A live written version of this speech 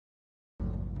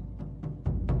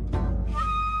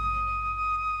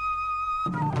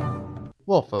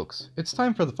Well folks, it's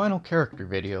time for the final character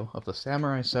video of the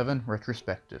Samurai 7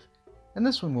 Retrospective, and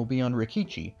this one will be on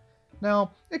Rikichi.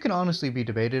 Now, it can honestly be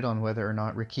debated on whether or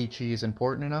not Rikichi is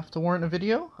important enough to warrant a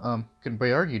video. Could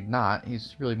be argued not,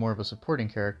 he's really more of a supporting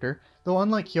character, though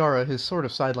unlike Kiara, his sort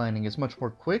of sidelining is much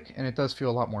more quick and it does feel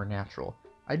a lot more natural.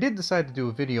 I did decide to do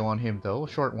a video on him though, a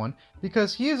short one,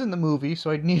 because he is in the movie,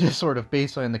 so I'd need a sort of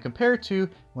baseline to compare to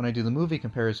when I do the movie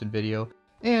comparison video,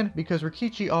 and because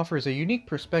Rikichi offers a unique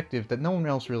perspective that no one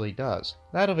else really does,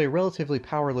 that of a relatively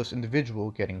powerless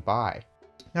individual getting by.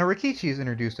 Now Rikichi is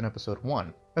introduced in episode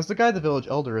 1, as the guy the village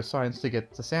elder assigns to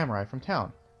get the samurai from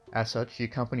town. As such, he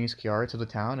accompanies Kiara to the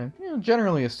town and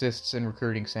generally assists in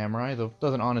recruiting samurai, though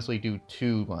doesn't honestly do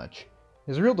too much.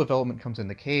 His real development comes in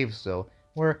the caves though,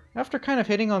 where, after kind of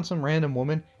hitting on some random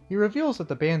woman, he reveals that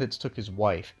the bandits took his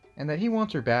wife, and that he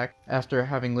wants her back after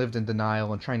having lived in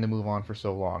denial and trying to move on for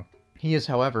so long. He is,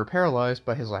 however, paralyzed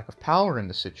by his lack of power in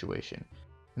this situation,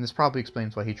 and this probably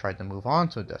explains why he tried to move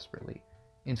on so desperately.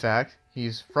 In fact,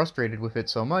 he's frustrated with it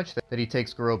so much that he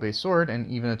takes Gorobe's sword and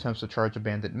even attempts to charge a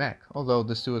bandit mech, although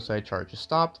the suicide charge is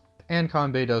stopped, and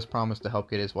Kanbei does promise to help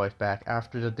get his wife back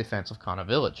after the defense of Kana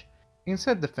village. In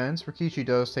said defense, Rikichi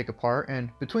does take a part,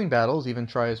 and between battles even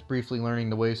tries briefly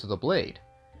learning the ways of the blade.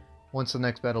 Once the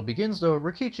next battle begins though,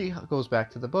 Rikichi goes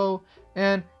back to the bow,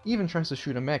 and even tries to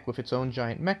shoot a mech with its own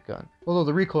giant mech gun, although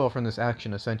the recoil from this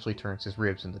action essentially turns his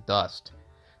ribs into dust.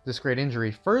 This great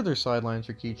injury further sidelines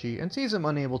Rikichi and sees him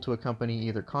unable to accompany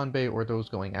either Kanbei or those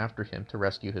going after him to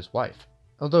rescue his wife,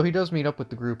 although he does meet up with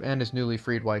the group and his newly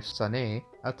freed wife Sanae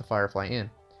at the Firefly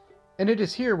Inn. And it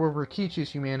is here where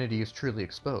Rikichi's humanity is truly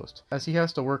exposed, as he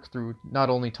has to work through not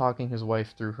only talking his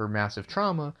wife through her massive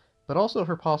trauma, but also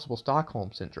her possible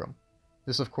Stockholm Syndrome.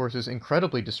 This of course is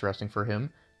incredibly distressing for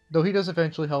him, though he does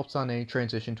eventually help Sanae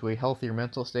transition to a healthier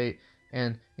mental state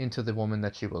and into the woman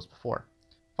that she was before.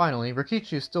 Finally,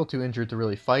 Rikichi is still too injured to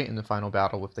really fight in the final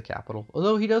battle with the capital,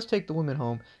 although he does take the woman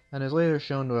home and is later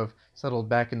shown to have settled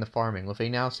back into farming with a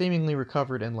now seemingly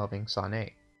recovered and loving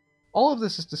Sanae. All of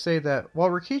this is to say that while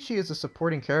Rikichi is a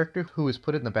supporting character who is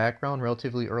put in the background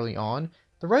relatively early on,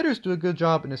 the writers do a good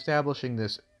job in establishing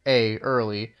this A,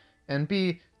 early, and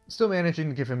B, still managing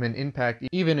to give him an impact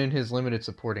even in his limited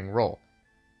supporting role.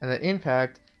 And that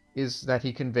impact is that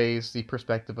he conveys the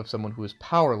perspective of someone who is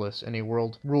powerless in a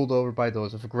world ruled over by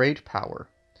those of great power.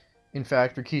 In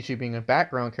fact, Rikichi being a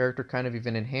background character kind of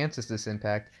even enhances this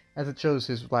impact, as it shows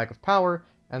his lack of power,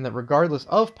 and that regardless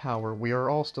of power, we are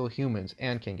all still humans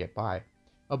and can get by.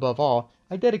 Above all,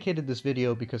 I dedicated this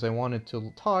video because I wanted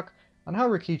to talk on how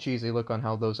Rikichi is a look on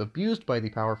how those abused by the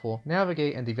powerful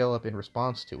navigate and develop in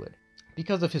response to it.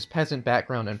 Because of his peasant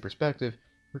background and perspective,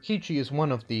 Rikichi is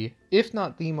one of the, if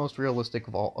not the most realistic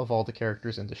of all the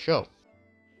characters in the show.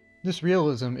 This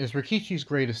realism is Rikichi's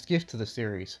greatest gift to the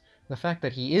series. The fact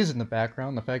that he is in the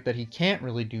background, the fact that he can't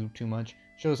really do too much,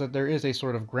 shows that there is a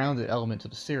sort of grounded element to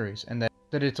the series, and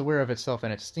that it's aware of itself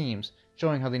and its themes,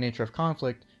 showing how the nature of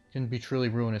conflict can be truly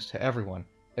ruinous to everyone,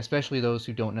 especially those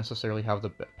who don't necessarily have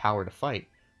the power to fight,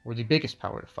 or the biggest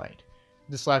power to fight.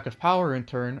 This lack of power, in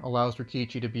turn, allows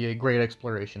Rikichi to be a great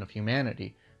exploration of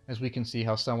humanity, as we can see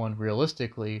how someone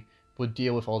realistically would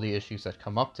deal with all the issues that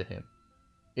come up to him.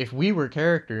 If we were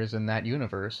characters in that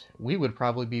universe, we would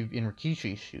probably be in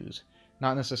Rikichi's shoes,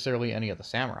 not necessarily any of the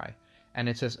samurai, and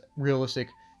it's his realistic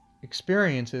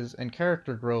experiences and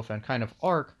character growth and kind of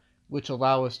arc which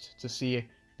allow us to see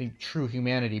the true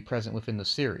humanity present within the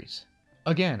series.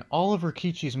 Again, all of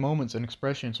Rikichi's moments and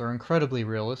expressions are incredibly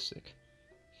realistic.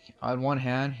 On one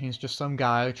hand, he's just some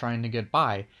guy trying to get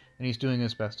by, and he's doing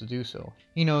his best to do so.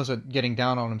 He knows that getting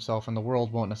down on himself and the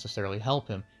world won't necessarily help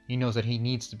him. He knows that he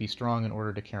needs to be strong in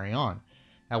order to carry on.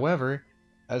 However,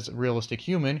 as a realistic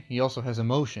human, he also has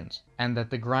emotions, and that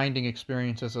the grinding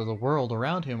experiences of the world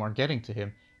around him are getting to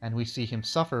him, and we see him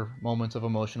suffer moments of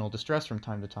emotional distress from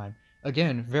time to time.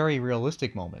 Again, very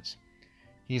realistic moments.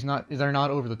 They're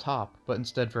not over the top, but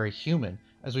instead very human,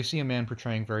 as we see a man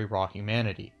portraying very raw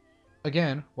humanity.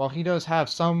 Again, while he does have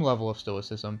some level of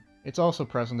stoicism, it's also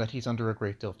present that he's under a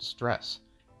great deal of distress.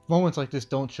 Moments like this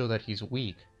don't show that he's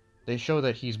weak. They show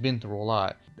that he's been through a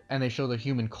lot, and they show the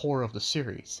human core of the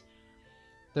series.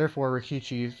 Therefore,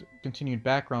 Rikichi's continued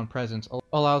background presence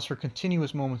allows for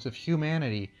continuous moments of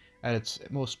humanity at its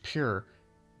most pure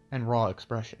and raw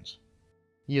expressions.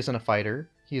 He isn't a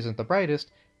fighter, he isn't the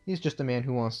brightest, he's just a man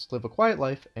who wants to live a quiet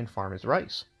life and farm his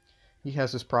rice. He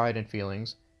has his pride and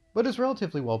feelings, but is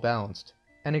relatively well balanced,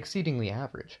 and exceedingly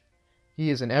average. He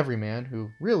is an everyman who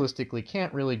realistically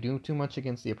can't really do too much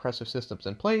against the oppressive systems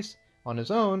in place on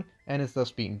his own, and is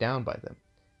thus beaten down by them.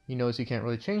 He knows he can't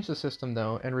really change the system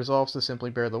though, and resolves to simply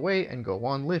bear the weight and go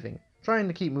on living, trying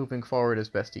to keep moving forward as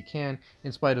best he can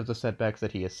in spite of the setbacks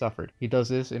that he has suffered. He does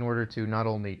this in order to not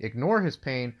only ignore his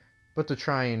pain, but to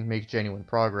try and make genuine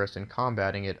progress in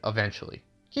combating it eventually.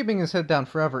 Keeping his head down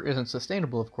forever isn't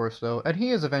sustainable, of course, though, and he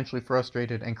is eventually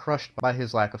frustrated and crushed by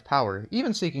his lack of power,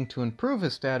 even seeking to improve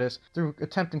his status through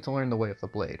attempting to learn the way of the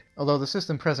blade. Although the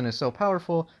system present is so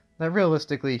powerful that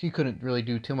realistically he couldn't really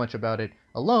do too much about it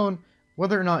alone,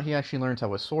 whether or not he actually learns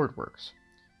how his sword works.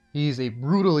 He's a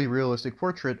brutally realistic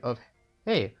portrait of,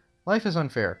 hey, life is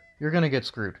unfair, you're gonna get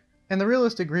screwed. And the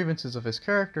realistic grievances of his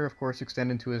character, of course,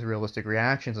 extend into his realistic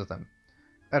reactions of them.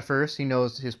 At first, he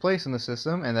knows his place in the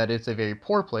system, and that it's a very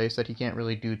poor place that he can't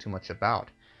really do too much about.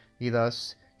 He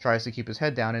thus tries to keep his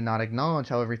head down and not acknowledge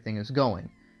how everything is going.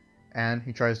 And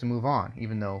he tries to move on,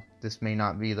 even though this may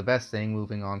not be the best thing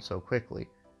moving on so quickly.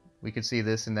 We could see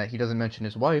this in that he doesn't mention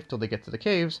his wife till they get to the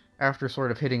caves, after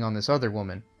sort of hitting on this other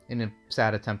woman, in a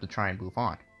sad attempt to try and move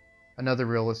on. Another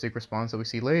realistic response that we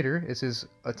see later is his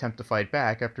attempt to fight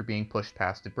back after being pushed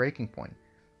past the breaking point,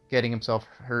 getting himself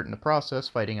hurt in the process,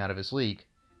 fighting out of his league.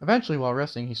 Eventually, while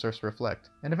resting, he starts to reflect,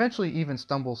 and eventually even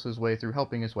stumbles his way through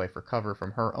helping his wife recover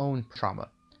from her own trauma.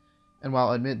 And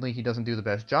while admittedly he doesn't do the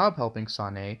best job helping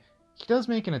Sane, he does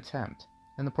make an attempt,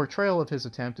 and the portrayal of his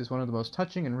attempt is one of the most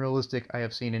touching and realistic I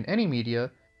have seen in any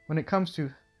media when it comes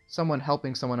to someone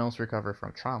helping someone else recover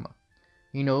from trauma.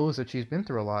 He knows that she's been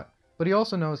through a lot, but he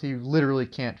also knows he literally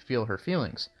can't feel her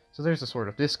feelings, so there's a sort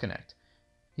of disconnect.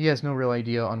 He has no real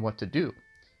idea on what to do.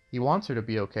 He wants her to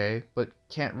be okay, but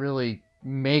can't really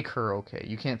make her okay.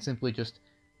 You can't simply just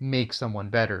make someone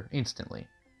better instantly.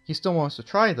 He still wants to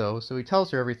try though, so he tells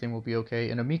her everything will be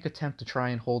okay in a meek attempt to try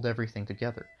and hold everything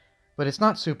together. But it's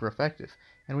not super effective,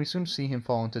 and we soon see him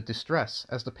fall into distress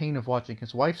as the pain of watching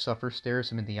his wife suffer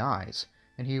stares him in the eyes,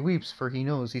 and he weeps for he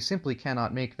knows he simply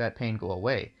cannot make that pain go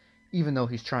away, even though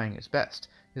he's trying his best.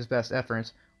 His best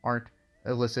efforts aren't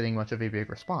eliciting much of a big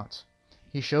response.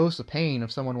 He shows the pain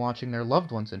of someone watching their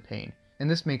loved ones in pain, and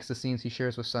this makes the scenes he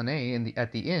shares with Sane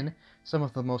at the inn some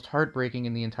of the most heartbreaking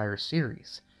in the entire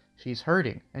series. She's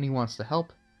hurting, and he wants to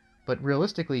help, but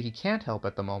realistically he can't help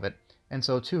at the moment, and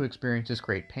so too experiences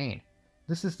great pain.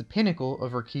 This is the pinnacle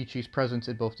of Rikichi's presence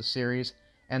in both the series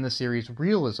and the series'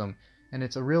 realism, and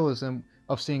it's a realism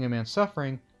of seeing a man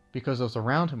suffering because those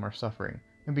around him are suffering,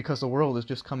 and because the world is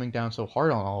just coming down so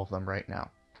hard on all of them right now.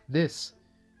 This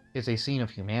is a scene of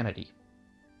humanity.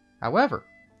 However,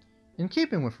 in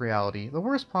keeping with reality, the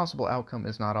worst possible outcome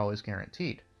is not always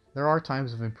guaranteed. There are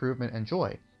times of improvement and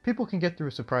joy. People can get through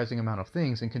a surprising amount of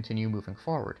things and continue moving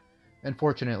forward. And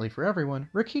fortunately for everyone,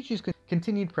 Rikichi's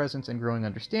continued presence and growing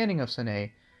understanding of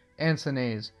Sane, and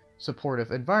Sane's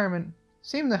supportive environment,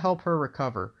 seem to help her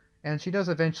recover, and she does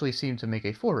eventually seem to make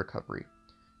a full recovery.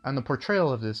 And the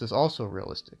portrayal of this is also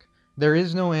realistic. There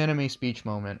is no anime speech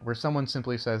moment where someone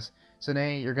simply says,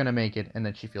 "Sane, you're gonna make it," and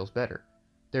then she feels better.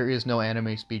 There is no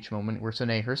anime speech moment where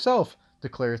Sane herself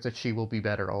declares that she will be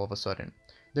better all of a sudden.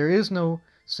 There is no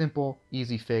simple,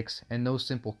 easy fix, and no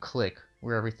simple click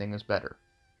where everything is better.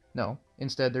 No,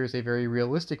 instead there is a very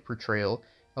realistic portrayal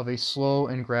of a slow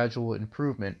and gradual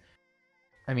improvement.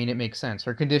 I mean, it makes sense.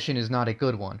 Her condition is not a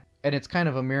good one, and it's kind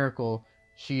of a miracle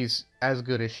she's as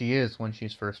good as she is when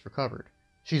she's first recovered.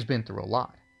 She's been through a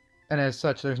lot. And as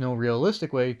such, there's no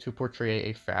realistic way to portray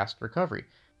a fast recovery.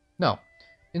 No.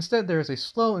 Instead, there is a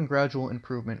slow and gradual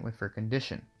improvement with her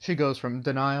condition. She goes from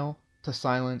denial, to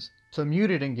silence, to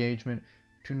muted engagement,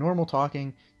 to normal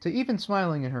talking, to even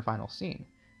smiling in her final scene.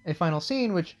 A final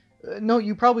scene which, note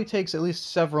you, probably takes at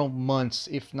least several months,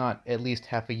 if not at least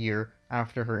half a year,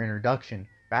 after her introduction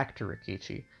back to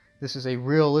Rikichi. This is a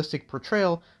realistic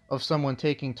portrayal of someone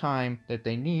taking time that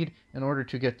they need in order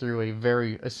to get through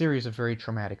a series of very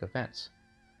traumatic events.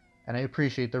 And I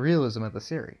appreciate the realism of the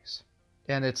series.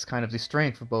 And it's kind of the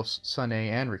strength of both Sane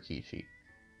and Rikichi.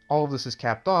 All of this is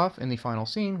capped off in the final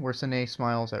scene where Sane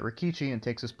smiles at Rikichi and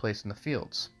takes his place in the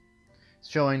fields,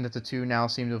 showing that the two now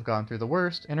seem to have gone through the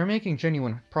worst and are making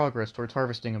genuine progress towards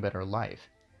harvesting a better life.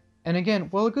 And again,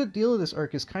 while a good deal of this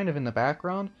arc is kind of in the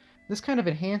background, this kind of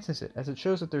enhances it, as it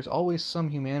shows that there's always some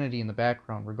humanity in the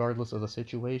background regardless of the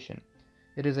situation.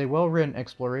 It is a well-written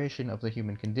exploration of the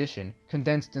human condition,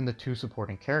 condensed in the two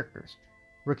supporting characters.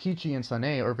 Rikichi and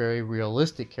Sane are very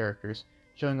realistic characters,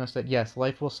 showing us that yes,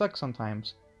 life will suck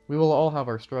sometimes, we will all have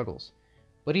our struggles,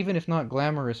 but even if not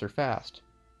glamorous or fast,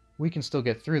 we can still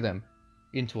get through them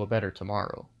into a better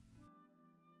tomorrow.